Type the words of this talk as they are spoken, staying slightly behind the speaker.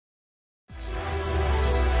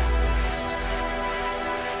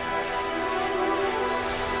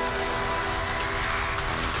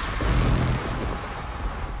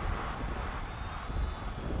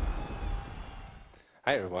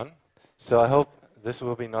Hi everyone. So I hope this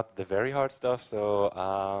will be not the very hard stuff. So,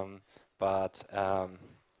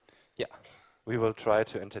 yeah, we will try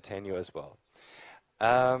to entertain you as well.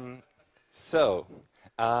 So,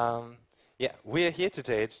 yeah, we are here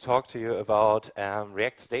today to talk to you about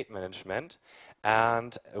React State Management,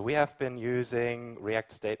 and we have been using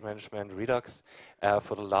React State Management Redux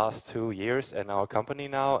for the last 2 years in our company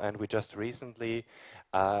now, and we just recently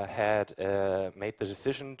had made the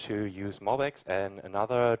decision to use Mobex and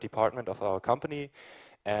another department of our company.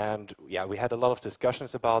 And yeah, we had a lot of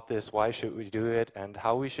discussions about this. Why should we do it, and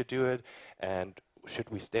how we should do it, and should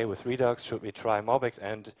we stay with Redux? Should we try Mobex?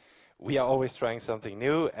 And we are always trying something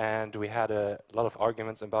new, and we had a lot of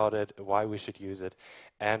arguments about it, why we should use it.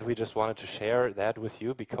 And we just wanted to share that with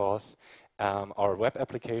you because our web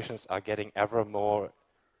applications are getting ever more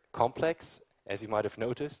complex, as you might have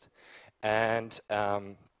noticed. And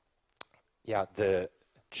yeah,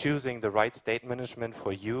 choosing the right state management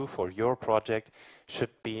for you, for your project,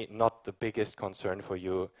 should be not the biggest concern for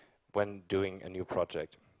you when doing a new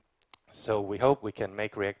project. So we hope we can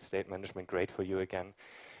make React State Management great for you again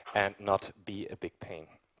and not be a big pain.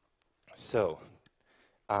 So,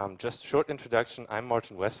 just a short introduction. I'm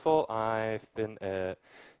Westphal. I've been a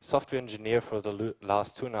software engineer for the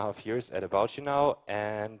last 2.5 years at About You now,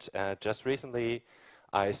 and just recently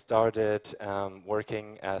I started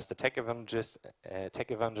working as the tech evangelist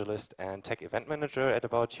and tech event manager at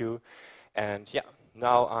About You. And yeah,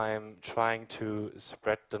 now I'm trying to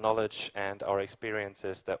spread the knowledge and our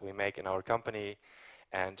experiences that we make in our company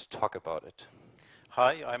and talk about it.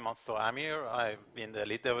 Hi, I'm also Amir. I've been the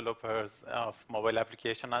lead developer of mobile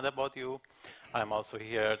application at About You. I'm also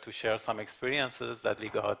here to share some experiences that we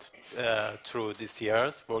got through these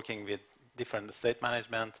years working with different state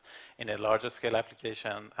management in a larger scale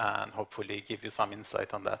application, and hopefully give you some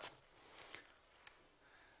insight on that.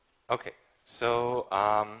 Okay, so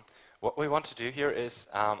what we want to do here is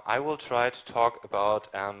I will try to talk about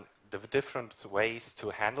the different ways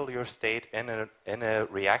to handle your state in a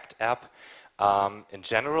React app in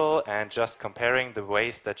general, and just comparing the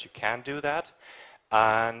ways that you can do that.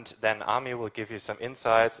 And then Amir will give you some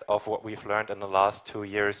insights of what we've learned in the last 2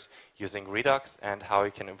 years using Redux and how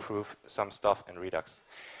you can improve some stuff in Redux.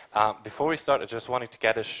 Before we start, I just wanted to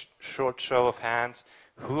get a short show of hands.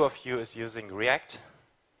 Who of you is using React?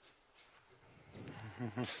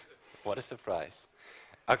 What a surprise.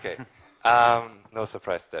 Okay, no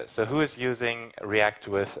surprise there. So who is using React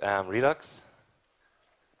with Redux?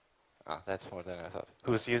 Oh, that's more than I thought.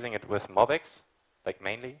 Who's using it with Mobex, like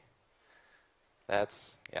mainly?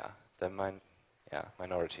 That's, yeah, the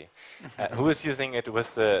minority. Who is using it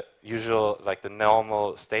with the usual, like the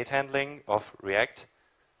normal state handling of React?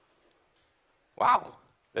 Wow,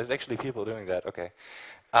 there's actually people doing that, okay.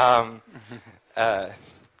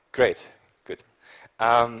 Great, good.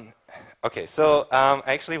 Okay, so I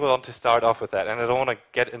actually want to start off with that, and I don't want to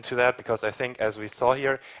get into that because I think, as we saw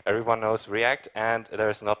here, everyone knows React and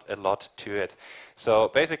there's not a lot to it. So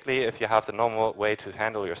basically, if you have the normal way to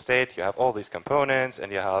handle your state, you have all these components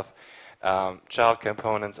and you have child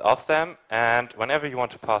components of them, and whenever you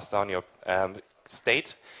want to pass down your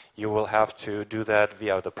state, you will have to do that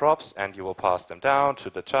via the props, and you will pass them down to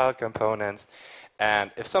the child components.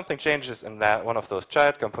 And if something changes in that one of those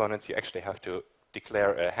child components, you actually have to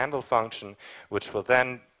declare a handle function, which will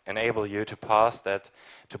then enable you to pass that,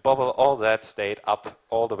 to bubble all that state up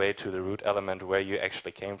all the way to the root element where you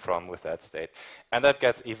actually came from with that state. And that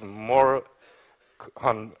gets even more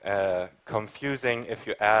confusing if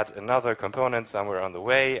you add another component somewhere on the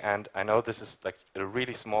way. And I know this is like a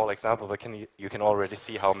really small example, but you can already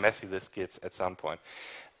see how messy this gets at some point.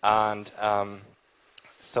 And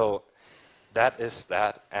so that is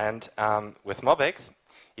that. And with Mobex,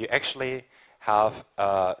 you actually have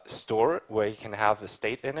a store where you can have a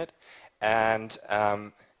state in it, and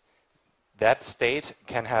that state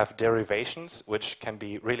can have derivations, which can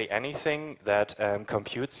be really anything that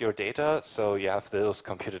computes your data. So you have those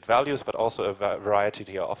computed values, but also a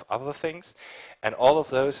variety of other things. And all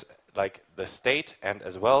of those, like the state and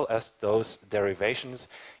as well as those derivations,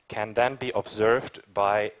 can then be observed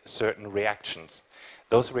by certain reactions.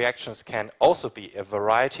 Those reactions can also be a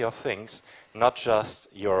variety of things, not just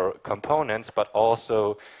your components, but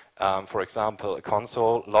also, for example, a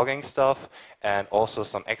console logging stuff, and also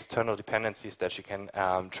some external dependencies that you can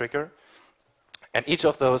trigger. And each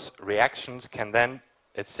of those reactions can then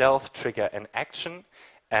itself trigger an action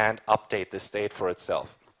and update the state for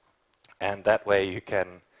itself. And that way you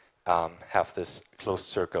can have this closed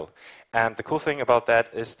circle. And the cool thing about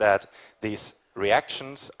that is that these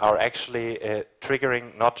reactions are actually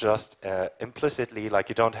triggering not just implicitly, like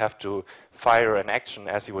you don't have to fire an action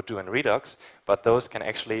as you would do in Redux, but those can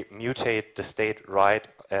actually mutate the state right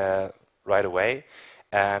away,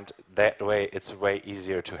 and that way it's way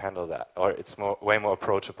easier to handle that, or it's way more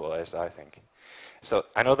approachable, as I think. So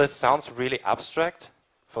I know this sounds really abstract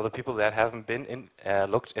for the people that haven't been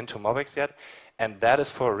looked into MobX yet, and that is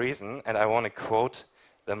for a reason, and I want to quote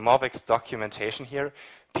the MobX documentation here.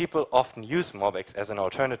 People often use MobX as an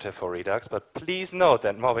alternative for Redux, but please note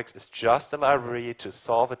that MobX is just a library to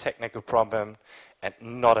solve a technical problem and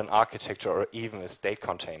not an architecture or even a state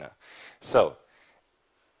container. So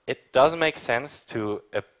it doesn't make sense to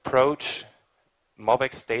approach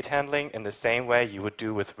MobX state handling in the same way you would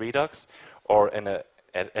do with Redux, or in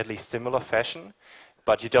at least similar fashion,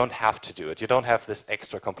 but you don't have to do it. You don't have this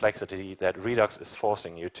extra complexity that Redux is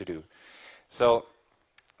forcing you to do. So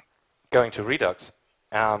going to Redux,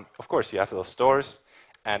 of course you have those stores,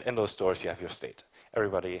 and in those stores you have your state.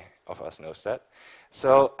 Everybody of us knows that.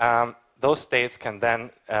 So those states can then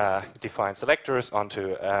define selectors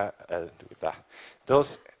onto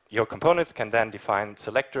your components can then define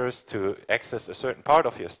selectors to access a certain part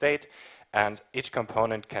of your state, and each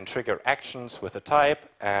component can trigger actions with a type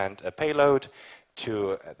and a payload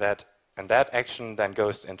to that, and that action then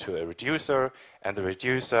goes into a reducer, and the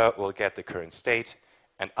reducer will get the current state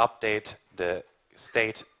and update the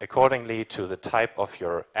state accordingly to the type of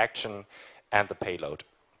your action and the payload.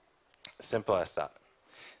 Simple as that.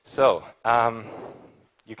 So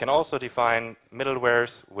you can also define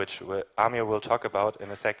middlewares, which Amir will talk about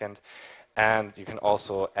in a second, and you can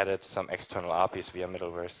also edit some external APIs via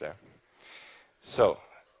middlewares there. So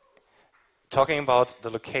talking about the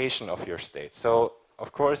location of your state. So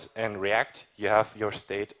of course in React you have your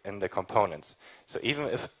state in the components. So even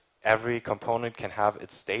if every component can have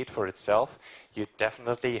its state for itself, you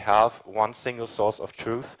definitely have one single source of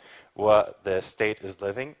truth where the state is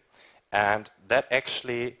living, and that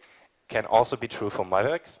actually can also be true for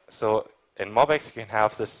MobX. So in MobX you can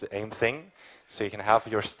have the same thing, so you can have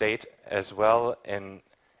your state as well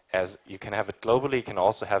as you can have it globally, you can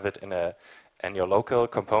also have it in your local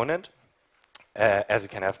component, as you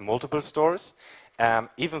can have multiple stores.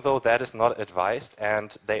 Even though that is not advised,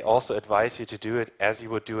 and they also advise you to do it as you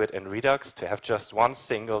would do it in Redux, to have just one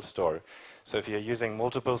single store. So if you're using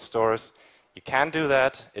multiple stores, you can do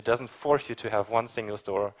that. It doesn't force you to have one single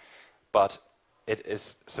store, but it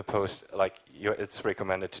is supposed, it's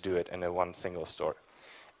recommended to do it in a one single store.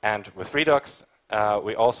 And with Redux,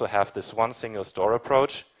 we also have this one single store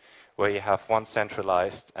approach, where you have one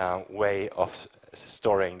centralized way of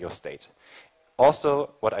storing your state. Also,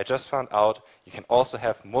 what I just found out, you can also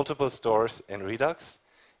have multiple stores in Redux.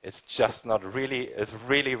 It's just not really, it's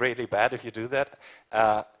really, really bad if you do that.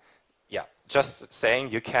 Yeah, just saying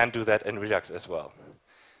you can do that in Redux as well.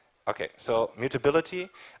 Okay, so mutability.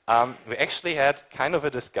 We actually had kind of a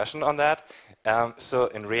discussion on that. So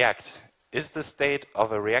in React, is the state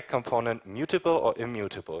of a React component mutable or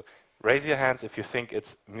immutable? Raise your hands if you think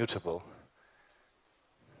it's mutable.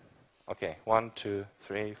 Okay, 1, 2,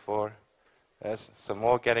 3, 4. There's some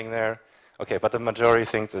more getting there. Okay, but the majority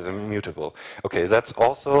thinks it's immutable. Okay, that's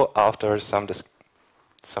also after some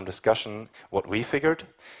discussion what we figured.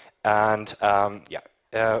 And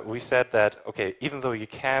we said that, okay, even though you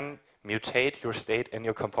can mutate your state in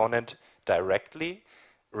your component directly,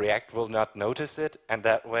 React will not notice it. And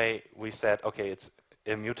that way we said, okay, it's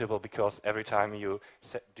immutable because every time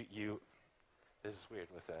this is weird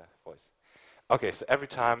with the voice. Okay, so every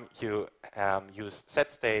time you use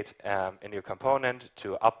setState in your component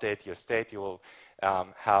to update your state, you will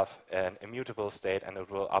have an immutable state, and it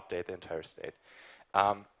will update the entire state.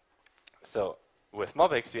 So with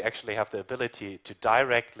MobX, you actually have the ability to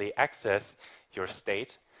directly access your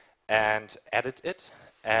state and edit it,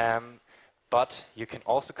 but you can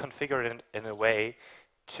also configure it in a way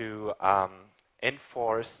to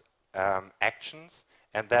enforce actions,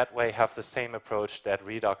 and that way have the same approach that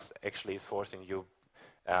Redux actually is forcing you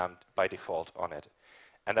by default on it.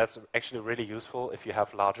 And that's actually really useful if you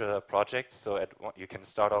have larger projects, so you can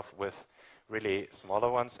start off with really smaller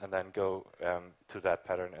ones and then go to that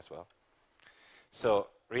pattern as well. So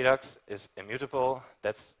Redux is immutable.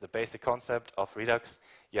 That's the basic concept of Redux.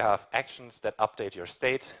 You have actions that update your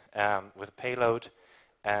state with payload,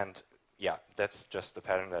 and yeah, that's just the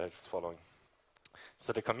pattern that it's following.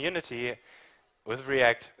 So the community with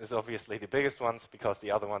React is obviously the biggest ones, because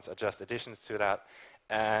the other ones are just additions to that.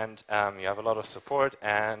 And you have a lot of support,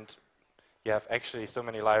 and you have actually so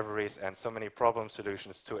many libraries and so many problem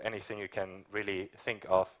solutions to anything you can really think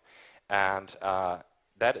of. And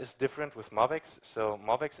that is different with MobX. So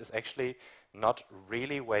MobX is actually not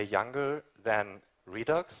really way younger than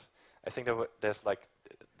Redux. I think there's like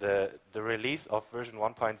the release of version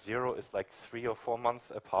 1.0 is like 3 or 4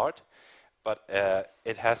 months apart, but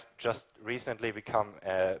it has just recently become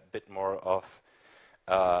a bit more of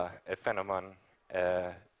a phenomenon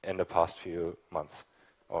in the past few months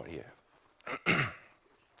or year.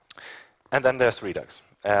 And then there's Redux.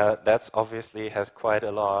 That's obviously has quite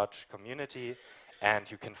a large community, and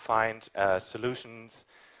you can find solutions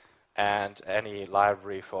and any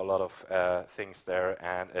library for a lot of things there,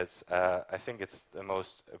 and it's I think it's the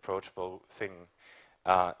most approachable thing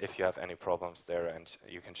if you have any problems there, and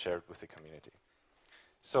you can share it with the community.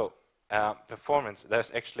 So performance,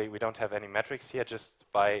 we don't have any metrics here, just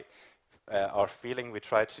by our feeling we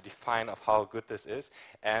try to define of how good this is,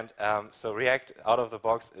 and so React out of the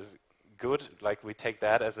box is good, like we take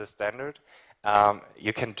that as a standard.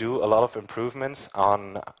 You can do a lot of improvements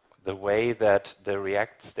on the way that the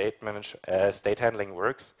React state handling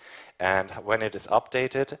works and when it is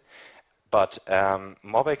updated. But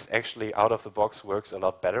MobX actually out of the box works a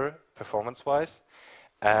lot better performance-wise,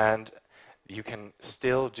 and you can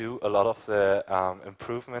still do a lot of the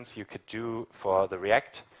improvements you could do for the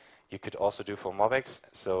React. You could also do for MobX.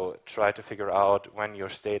 So try to figure out when your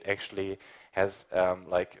state actually has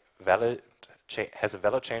has a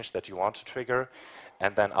valid change that you want to trigger,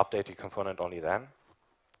 and then update the component only then.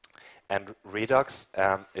 And Redux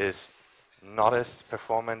is not as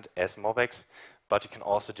performant as MobX, but you can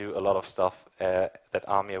also do a lot of stuff that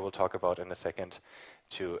Amir will talk about in a second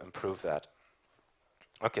to improve that.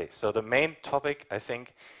 Okay, so the main topic, I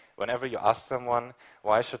think, whenever you ask someone,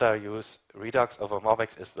 why should I use Redux over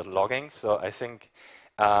MobX, is the logging. So I think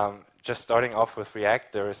just starting off with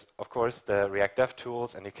React, there is, of course, the React Dev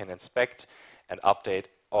tools, and you can inspect and update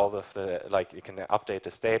all of the, you can update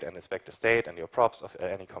the state and inspect the state and your props of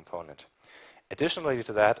any component. Additionally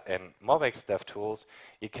to that, in MobX Dev tools,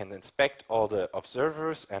 you can inspect all the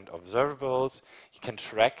observers and observables. You can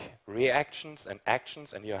track reactions and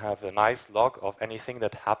actions, and you have a nice log of anything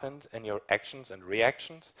that happened in your actions and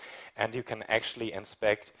reactions. And you can actually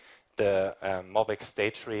inspect the MobX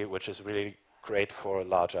state tree, which is really great for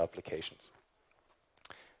larger applications.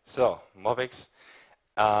 So MobX,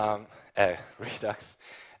 Redux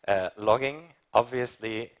logging.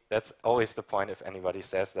 Obviously, that's always the point if anybody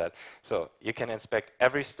says that. So you can inspect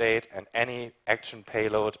every state and any action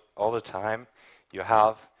payload all the time. You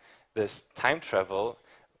have this time travel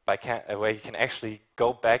where you can actually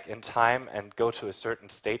go back in time and go to a certain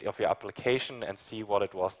state of your application and see what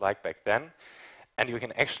it was like back then. And you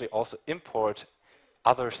can actually also import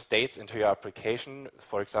other states into your application.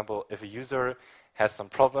 For example, if a user has some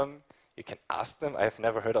problem, you can ask them. I've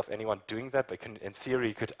never heard of anyone doing that, but in theory,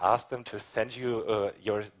 you could ask them to send you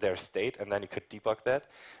their state, and then you could debug that.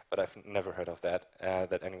 But I've never heard of that,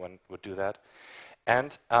 that anyone would do that.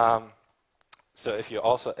 And so if you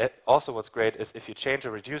also what's great is if you change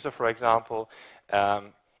a reducer, for example,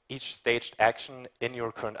 each staged action in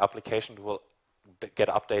your current application will get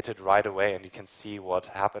updated right away, and you can see what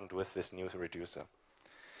happened with this new reducer.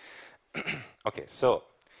 Okay, so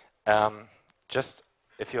just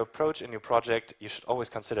if you approach a new project, you should always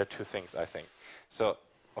consider two things, I think. So,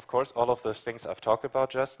 of course, all of those things I've talked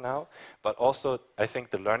about just now, but also I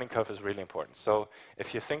think the learning curve is really important. So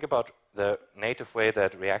if you think about the native way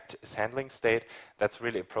that React is handling state, that's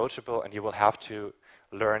really approachable, and you will have to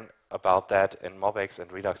learn about that in MobX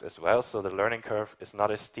and Redux as well. So the learning curve is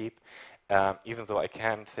not as steep, even though I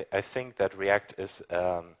think that React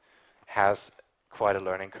has quite a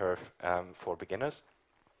learning curve for beginners.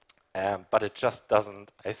 But it just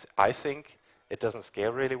doesn't. I think it doesn't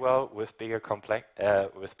scale really well with bigger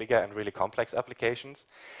and really complex applications.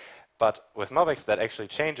 But with MobX, that actually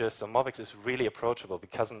changes. So MobX is really approachable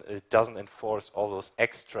because it doesn't enforce all those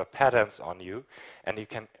extra patterns on you, and you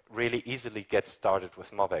can really easily get started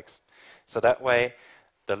with MobX. So that way,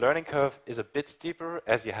 the learning curve is a bit steeper,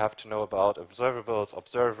 as you have to know about observables,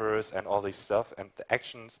 observers, and all this stuff, and the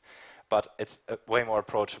actions. But it's way more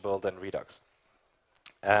approachable than Redux.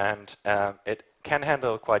 And it can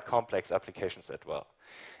handle quite complex applications as well.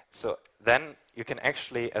 So then you can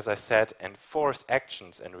actually, as I said, enforce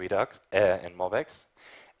actions in Redux, in MobX,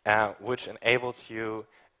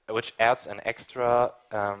 which adds an extra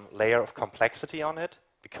layer of complexity on it,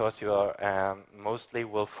 because you are mostly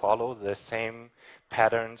will follow the same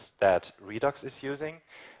patterns that Redux is using,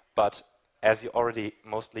 but as you already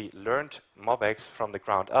mostly learned MobX from the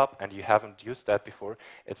ground up and you haven't used that before,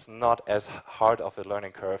 it's not as hard of a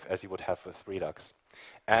learning curve as you would have with Redux.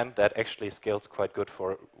 And that actually scales quite good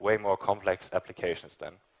for way more complex applications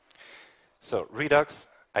then. So Redux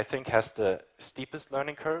I think, has the steepest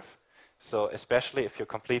learning curve. So especially if you're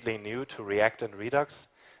completely new to React and Redux,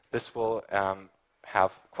 this will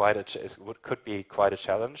have quite a could be quite a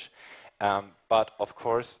challenge. But of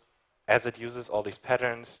course, as it uses all these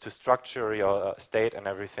patterns to structure your state and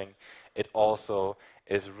everything, it also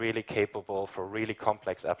is really capable for really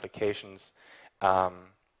complex applications.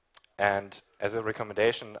 And as a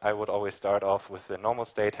recommendation, I would always start off with the normal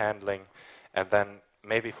state handling, and then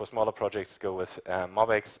maybe for smaller projects go with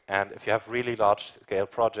MobX. And if you have really large-scale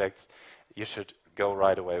projects, you should go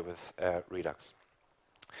right away with Redux.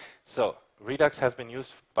 So Redux has been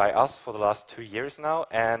used by us for the last 2 years now,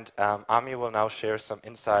 and Amir will now share some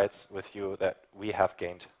insights with you that we have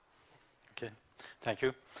gained. Okay, thank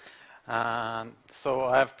you. So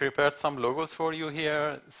I've prepared some logos for you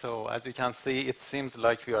here. So as you can see, it seems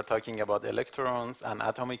like we are talking about electrons and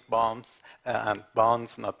atomic bombs, and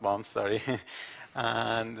bonds, not bombs, sorry.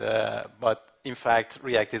 But in fact,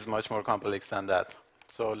 React is much more complex than that.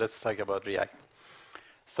 So let's talk about React.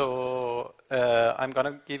 So I'm going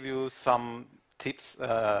to give you some tips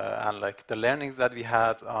and like the learnings that we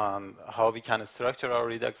had on how we can structure our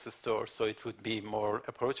Redux store so it would be more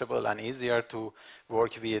approachable and easier to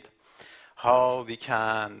work with, how we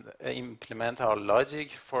can implement our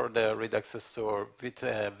logic for the Redux store with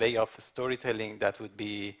a way of storytelling that would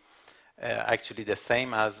be actually the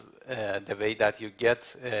same as the way that you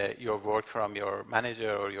get your work from your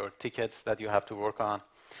manager or your tickets that you have to work on,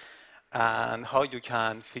 and how you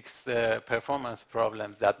can fix the performance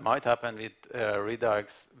problems that might happen with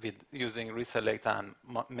Redux with using reselect and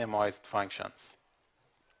memoized functions.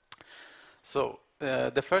 So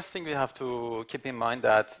the first thing we have to keep in mind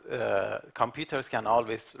that computers can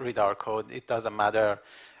always read our code. It doesn't matter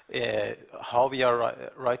how we are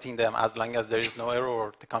writing them, as long as there is no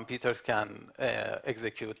error, the computers can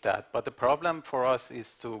execute that. But the problem for us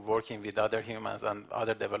is to working with other humans and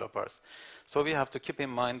other developers. So we have to keep in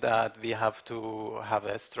mind that we have to have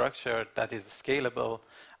a structure that is scalable,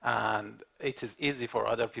 and it is easy for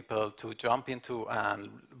other people to jump into and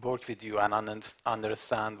work with you and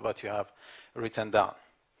understand what you have written down.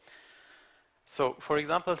 So for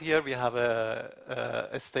example, here we have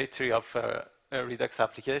a state tree of a Redux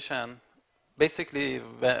application. Basically,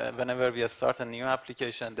 whenever we start a new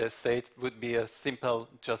application, the state would be a simple,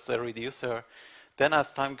 just a reducer. Then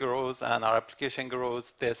as time grows and our application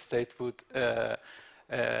grows, the state would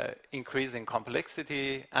increase in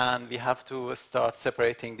complexity, and we have to start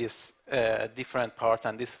separating these different parts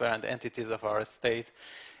and different entities of our state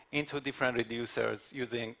into different reducers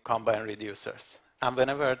using combined reducers. And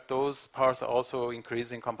whenever those parts also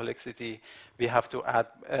increase in complexity, we have to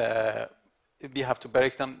add we have to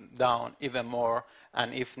break them down even more,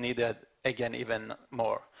 and if needed, again, even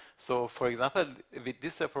more. So for example, with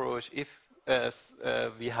this approach, if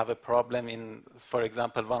we have a problem in, for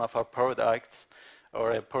example, one of our products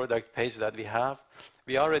or a product page that we have,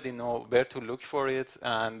 we already know where to look for it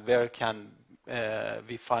and where can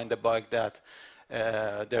we find the bug that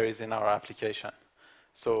there is in our application.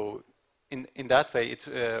 So in that way, it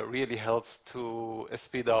really helps to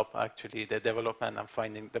speed up actually the development and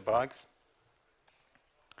finding the bugs.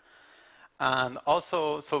 And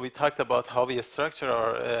also, so we talked about how we structure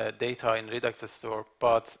our data in Redux store,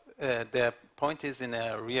 but the point is in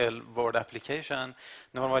a real-world application,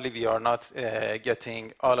 normally we are not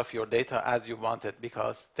getting all of your data as you want it,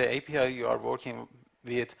 because the API you are working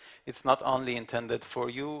with, it's not only intended for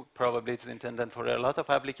you, probably it's intended for a lot of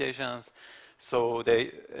applications, so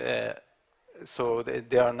they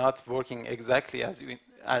are not working exactly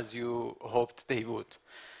as you hoped they would.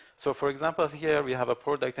 So for example, here we have a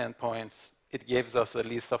product endpoint. It gives us a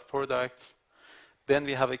list of products. Then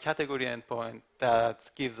we have a category endpoint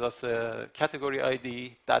that gives us a category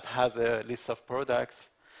ID that has a list of products.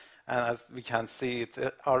 And as we can see, it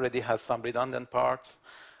already has some redundant parts.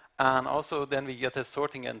 And also then we get a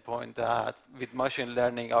sorting endpoint that with machine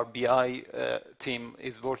learning, our BI team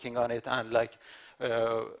is working on it and like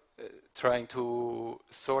trying to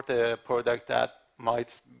sort a product that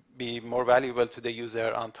might be more valuable to the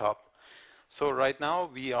user on top. So right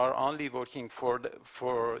now we are only working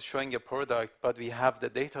for showing a product, but we have the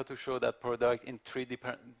data to show that product in 3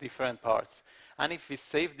 different parts. And if we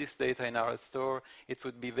save this data in our store, it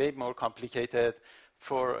would be way more complicated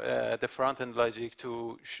for the front-end logic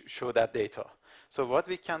to show that data. So what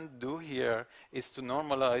we can do here is to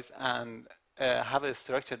normalize and have a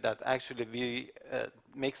structure that actually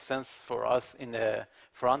makes sense for us in the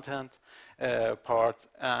front-end part,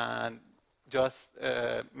 and just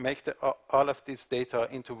make all of this data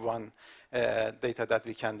into one data that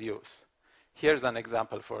we can use. Here's an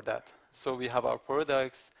example for that. So we have our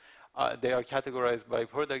products. They are categorized by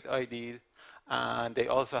product ID, and they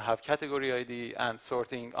also have category ID and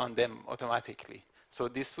sorting on them automatically. So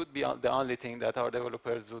this would be the only thing that our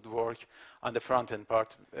developers would work on the front-end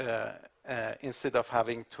part instead of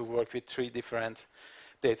having to work with 3 different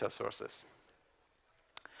data sources.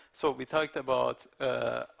 So we talked about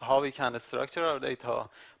how we can structure our data,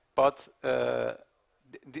 but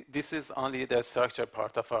this is only the structure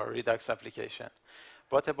part of our Redux application.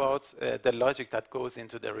 What about the logic that goes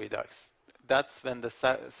into the Redux? That's when the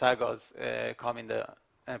sagas come in the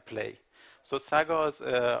play. So sagas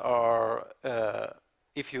are,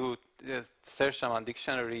 if you search them on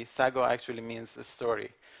dictionary, saga actually means a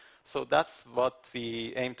story. So that's what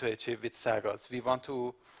we aim to achieve with sagas. We want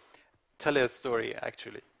to tell a story,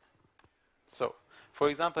 actually. So, for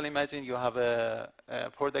example, imagine you have a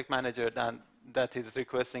product manager that is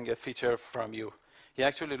requesting a feature from you. He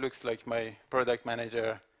actually looks like my product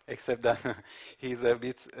manager, except that he's a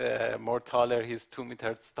bit more taller. He's 2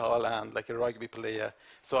 meters tall and like a rugby player.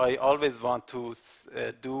 So I always want to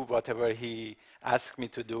do whatever he asks me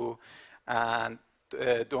to do, and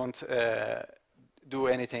don't do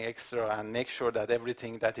anything extra, and make sure that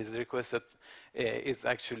everything that is requested is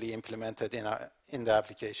actually implemented in the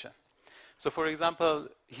application. So for example,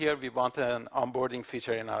 here we want an onboarding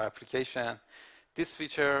feature in our application. This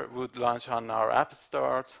feature would launch on our app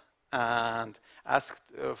start and ask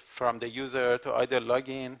from the user to either log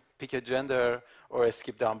in, pick a gender, or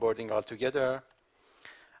skip the onboarding altogether.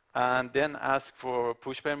 And then ask for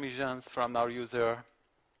push permissions from our user,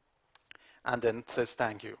 and then says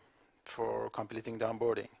thank you for completing the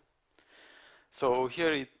onboarding. So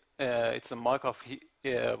here it's a mock of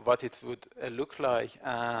what it would look like,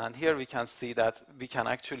 and here we can see that we can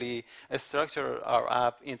actually structure our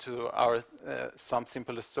app into our some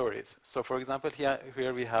simple stories. So for example,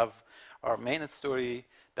 here we have our main story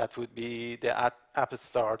that would be the app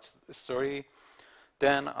start story.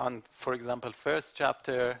 Then on, for example, first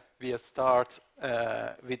chapter, we start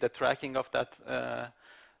with the tracking of that.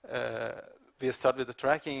 We start with the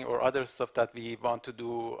tracking or other stuff that we want to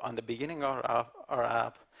do on the beginning of our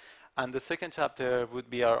app. And the second chapter would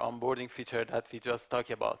be our onboarding feature that we just talked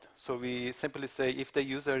about. So we simply say if the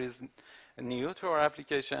user is new to our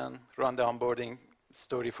application, run the onboarding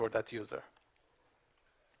story for that user.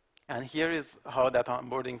 And here is how that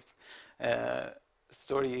onboarding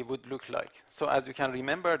story would look like. So as you can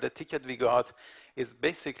remember, the ticket we got is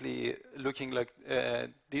basically looking like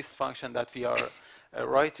this function that we are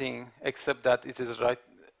writing, except that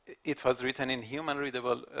it was written in human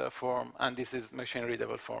readable form, and this is machine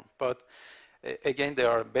readable form. But again, they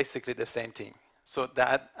are basically the same thing. So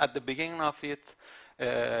that at the beginning of it,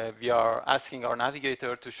 we are asking our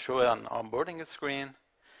navigator to show an onboarding screen.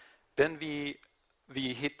 Then we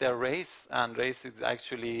hit the race, and race is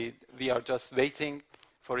actually, we are just waiting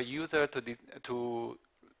for a user to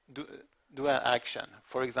do an action.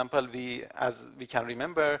 For example, as we can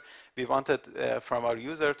remember, we wanted from our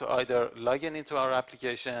user to either log in into our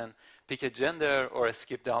application, pick a gender, or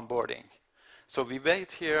skip the onboarding. So we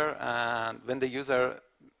wait here, and when the user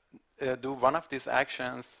do one of these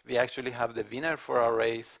actions, we actually have the winner for our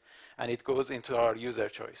race, and it goes into our user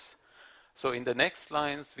choice. So in the next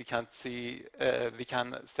lines, we can see, we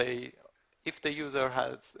can say, if the user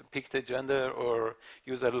has picked a gender or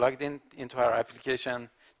user logged into our application,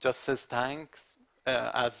 just says thanks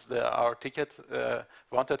as our ticket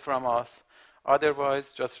wanted from us.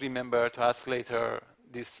 Otherwise, just remember to ask later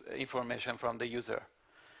this information from the user.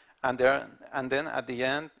 And then at the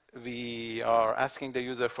end, we are asking the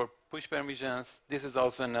user for push permissions. This is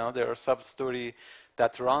also another sub-story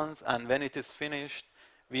that runs, and when it is finished,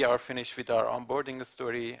 we are finished with our onboarding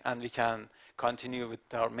story, and we can continue with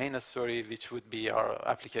our main story, which would be our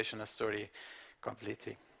application story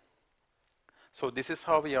completely. So this is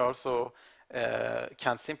how we also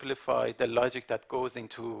can simplify the logic that goes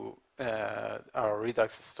into our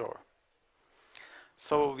Redux store.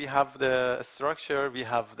 So we have the structure, we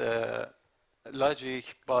have the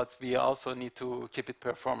logic, but we also need to keep it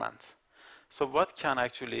performant. So what can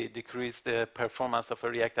actually decrease the performance of a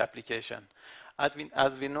React application?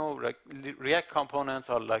 As we know, React components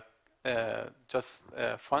are like just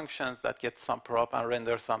functions that get some prop and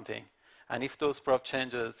render something. And if those prop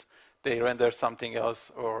changes, they render something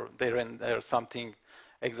else, or they render something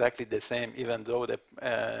exactly the same, even though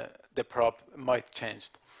the prop might change.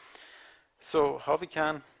 So how we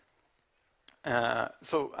can,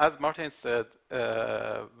 so as Martin said,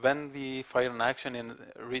 when we fire an action in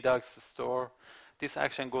Redux store, this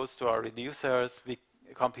action goes to our reducers, we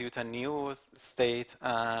compute a new state,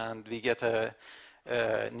 and we get a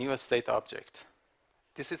new state object.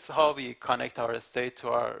 This is how we connect our state to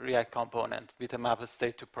our React component with a map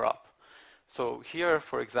state to prop. So here,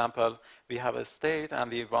 for example, we have a state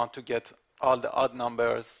and we want to get all the odd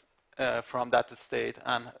numbers from that state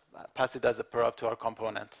and pass it as a prop to our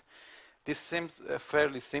component. This seems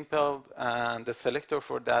fairly simple, and the selector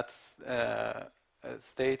for that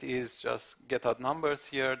state is just get odd numbers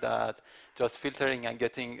here, that just filtering and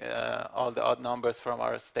getting all the odd numbers from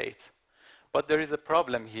our state. But there is a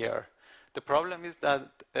problem here. The problem is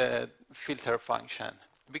that filter function.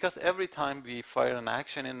 Because every time we fire an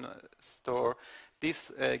action in store,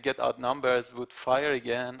 this get odd numbers would fire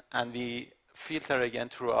again, and we filter again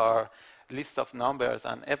through our list of numbers.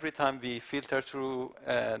 And every time we filter through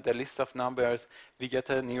the list of numbers, we get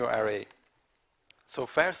a new array. So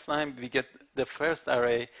first time we get the first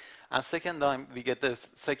array, and second time we get the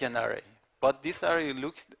second array. But this array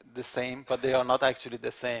looks the same, but they are not actually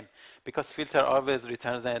the same, because filter always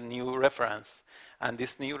returns a new reference. And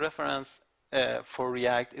this new reference for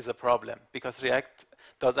React is a problem, because React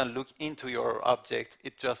doesn't look into your object.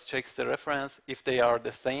 It just checks the reference. If they are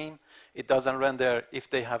the same, it doesn't render. If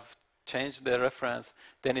they have changed the reference,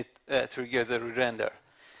 then it triggers a re-render.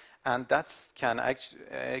 And that can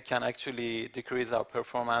actually decrease our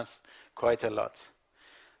performance quite a lot.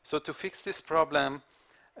 So to fix this problem,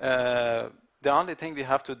 the only thing we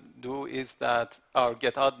have to do is that our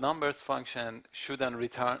getOddNumbers function shouldn't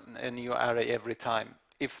return a new array every time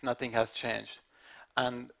if nothing has changed.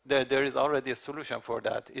 And there is already a solution for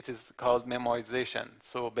that. It is called memoization.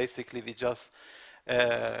 So basically, we just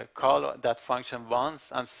call that function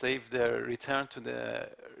once and save the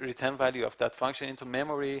return value of that function into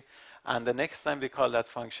memory. And the next time we call that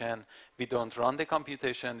function, we don't run the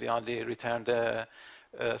computation. We only return the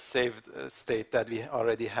saved state that we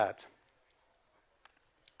already had.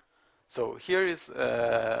 So here is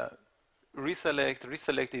reselect.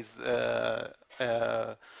 Reselect is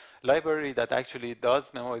a library that actually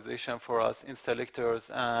does memoization for us in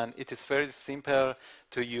selectors, and it is very simple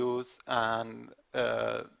to use, and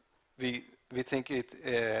we think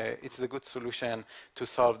it's a good solution to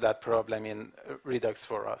solve that problem in Redux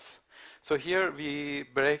for us. So here we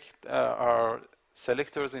break our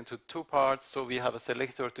selectors into two parts. So we have a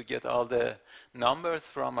selector to get all the numbers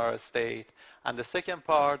from our state, and the second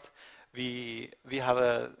part, we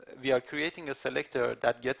are creating a selector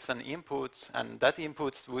that gets an input, and that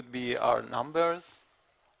input would be our numbers,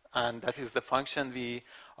 and that is the function we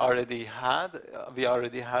already having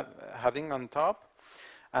on top.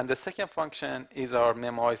 And the second function is our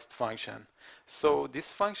memoized function. So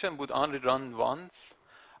this function would only run once,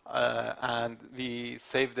 and we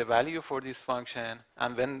save the value for this function.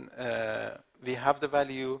 And when we have the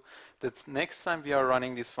value, the next time we are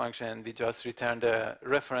running this function, we just return the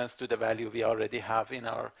reference to the value we already have in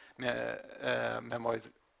our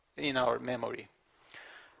memory.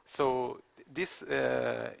 So this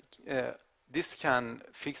can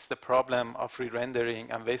fix the problem of re-rendering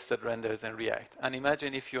and wasted renders in React. And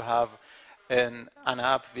imagine if you have an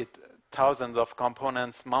app with thousands of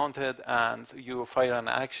components mounted, and you fire an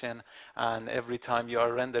action, and every time you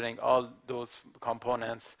are rendering all those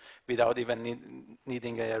components without even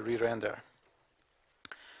needing a re-render.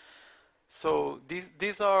 So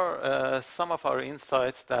these are some of our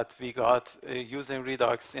insights that we got using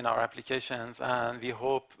Redux in our applications, and we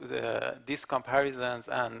hope these comparisons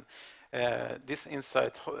and this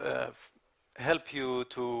insight help you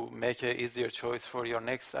to make an easier choice for your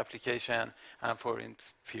next application and for in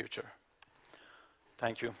future.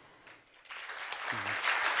 Thank you.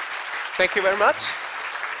 Thank you very much.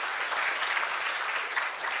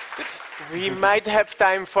 Good. We might have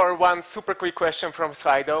time for one super quick question from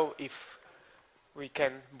Slido, if we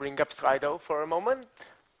can bring up Slido for a moment.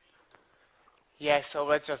 Yes, so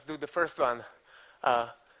let's just do the first one.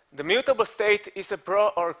 The mutable state is a pro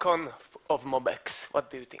or con of MobX. What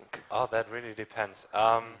do you think? Oh, that really depends.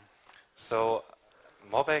 So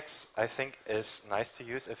MobX, I think, is nice to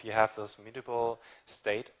use if you have those mutable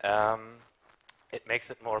state. It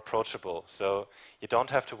makes it more approachable. So you don't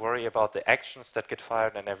have to worry about the actions that get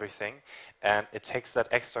fired and everything. And it takes that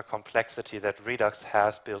extra complexity that Redux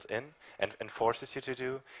has built in and forces you to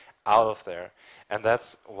do out of there. And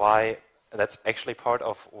that's actually part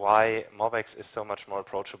of why MobX is so much more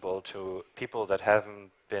approachable to people that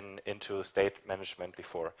haven't been into state management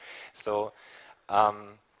before. So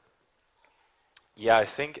yeah, I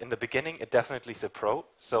think in the beginning it definitely is a pro.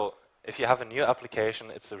 So if you have a new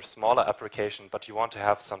application, it's a smaller application, but you want to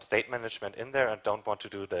have some state management in there and don't want to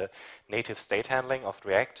do the native state handling of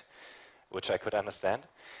React, which I could understand.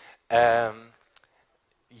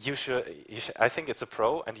 I think it's a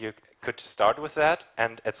pro, and you could start with that.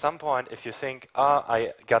 And at some point, if you think,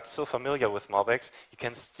 I got so familiar with MobX, you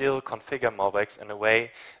can still configure MobX in a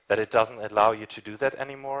way that it doesn't allow you to do that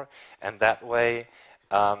anymore. And that way,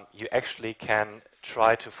 you actually can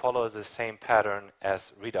try to follow the same pattern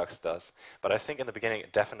as Redux does. But I think in the beginning,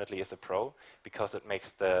 it definitely is a pro, because it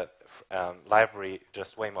makes the library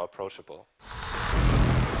just way more approachable.